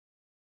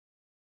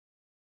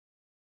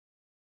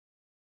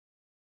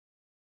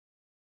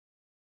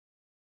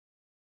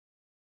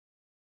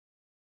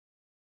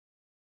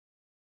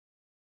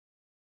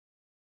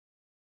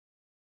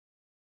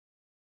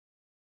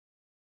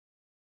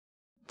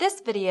This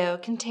video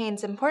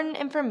contains important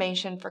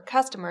information for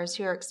customers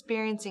who are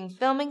experiencing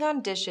filming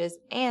on dishes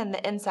and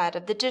the inside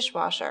of the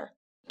dishwasher.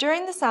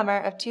 During the summer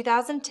of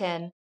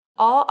 2010,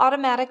 all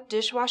automatic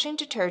dishwashing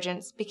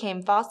detergents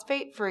became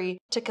phosphate-free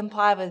to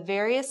comply with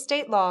various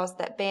state laws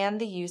that banned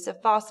the use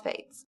of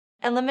phosphates.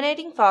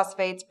 Eliminating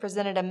phosphates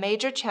presented a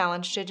major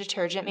challenge to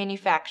detergent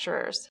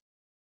manufacturers.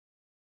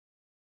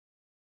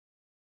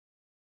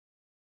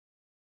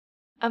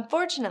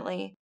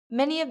 Unfortunately,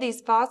 many of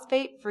these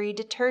phosphate-free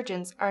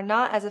detergents are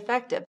not as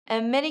effective,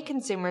 and many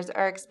consumers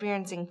are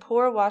experiencing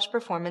poor wash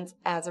performance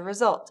as a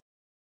result.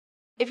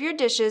 If your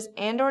dishes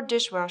and/or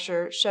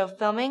dishwasher show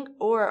filming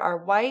or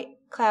are white,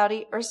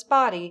 cloudy, or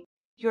spotty,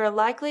 you are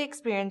likely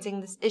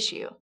experiencing this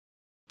issue.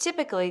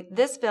 Typically,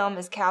 this film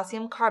is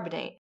calcium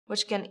carbonate,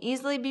 which can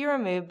easily be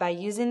removed by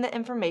using the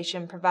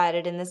information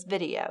provided in this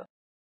video.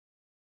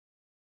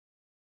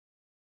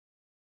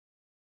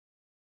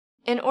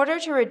 In order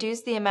to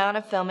reduce the amount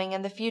of filming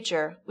in the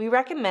future, we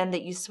recommend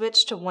that you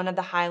switch to one of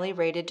the highly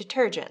rated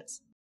detergents.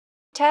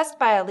 Tests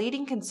by a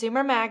leading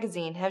consumer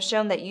magazine have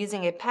shown that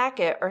using a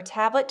packet or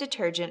tablet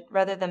detergent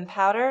rather than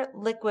powder,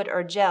 liquid,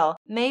 or gel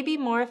may be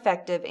more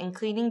effective in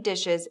cleaning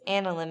dishes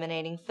and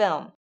eliminating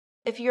film.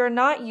 If you are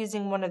not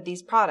using one of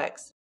these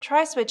products,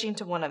 try switching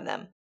to one of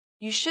them.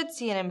 You should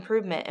see an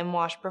improvement in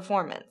wash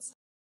performance.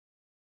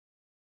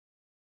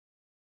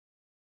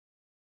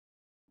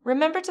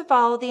 Remember to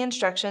follow the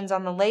instructions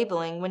on the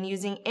labeling when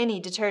using any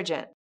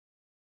detergent.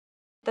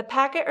 The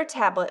packet or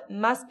tablet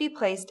must be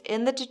placed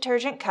in the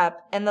detergent cup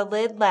and the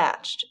lid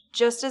latched,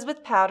 just as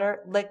with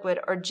powder, liquid,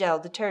 or gel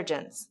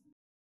detergents.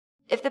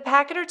 If the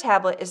packet or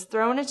tablet is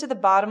thrown into the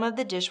bottom of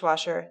the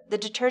dishwasher, the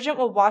detergent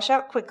will wash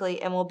out quickly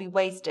and will be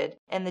wasted,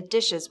 and the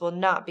dishes will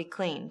not be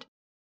cleaned.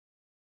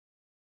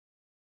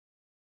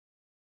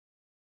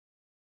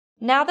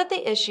 Now that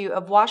the issue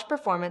of wash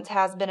performance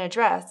has been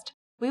addressed,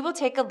 we will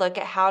take a look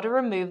at how to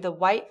remove the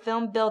white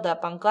film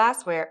buildup on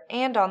glassware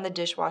and on the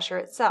dishwasher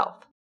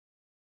itself.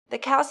 The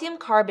calcium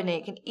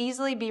carbonate can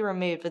easily be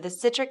removed with a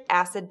citric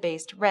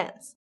acid-based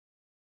rinse.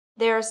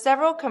 There are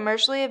several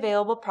commercially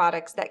available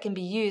products that can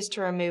be used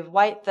to remove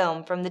white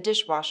film from the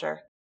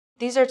dishwasher.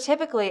 These are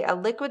typically a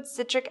liquid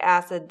citric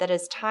acid that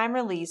is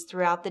time-released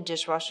throughout the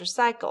dishwasher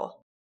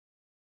cycle.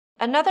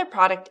 Another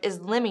product is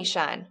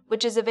LemiShine,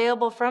 which is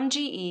available from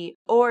GE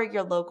or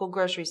your local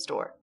grocery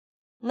store.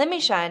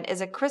 LemiShine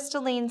is a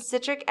crystalline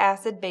citric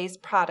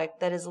acid-based product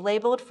that is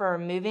labeled for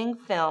removing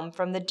film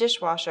from the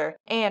dishwasher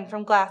and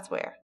from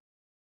glassware.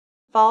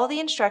 Follow the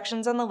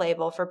instructions on the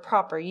label for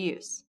proper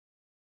use.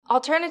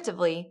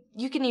 Alternatively,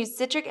 you can use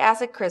citric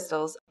acid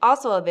crystals,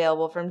 also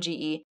available from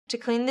GE, to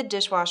clean the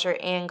dishwasher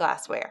and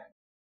glassware.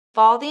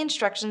 Follow the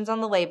instructions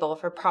on the label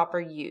for proper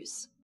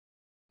use.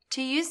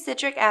 To use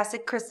citric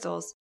acid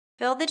crystals,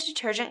 fill the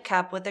detergent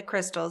cup with the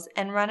crystals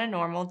and run a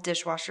normal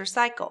dishwasher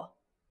cycle.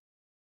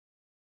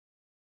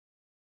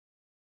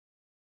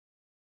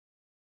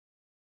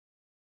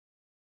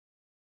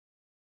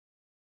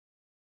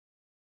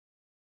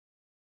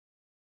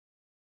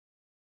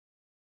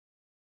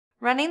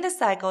 Running the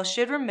cycle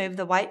should remove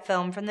the white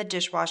film from the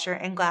dishwasher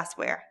and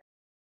glassware.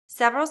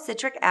 Several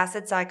citric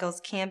acid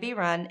cycles can be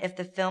run if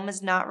the film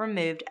is not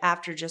removed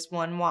after just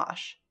one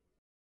wash.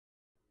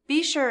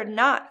 Be sure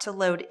not to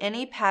load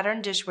any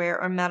patterned dishware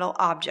or metal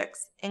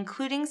objects,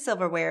 including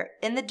silverware,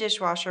 in the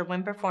dishwasher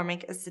when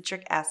performing a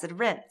citric acid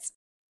rinse,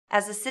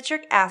 as the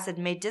citric acid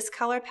may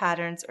discolor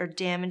patterns or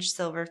damage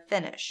silver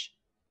finish.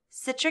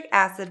 Citric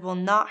acid will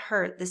not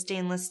hurt the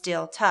stainless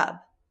steel tub.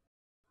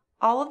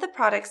 All of the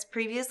products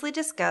previously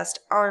discussed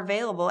are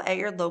available at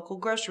your local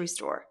grocery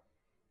store.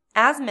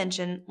 As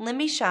mentioned,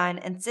 LemiShine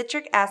and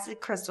citric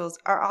acid crystals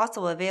are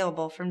also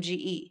available from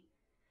GE.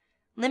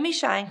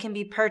 LemiShine can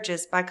be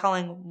purchased by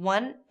calling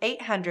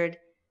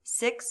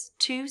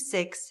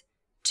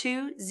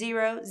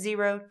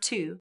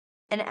 1-800-626-2002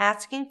 and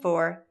asking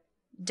for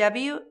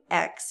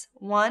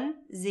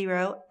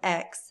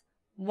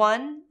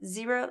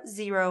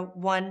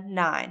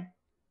WX10X10019.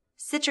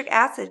 Citric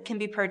acid can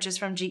be purchased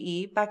from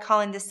GE by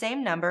calling the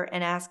same number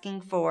and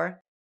asking for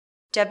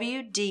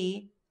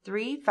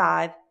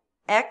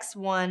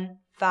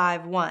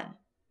WD35X151.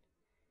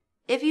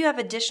 If you have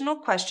additional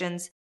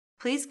questions,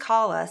 please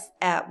call us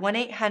at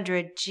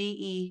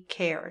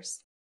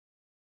 1-800-GE-CARES.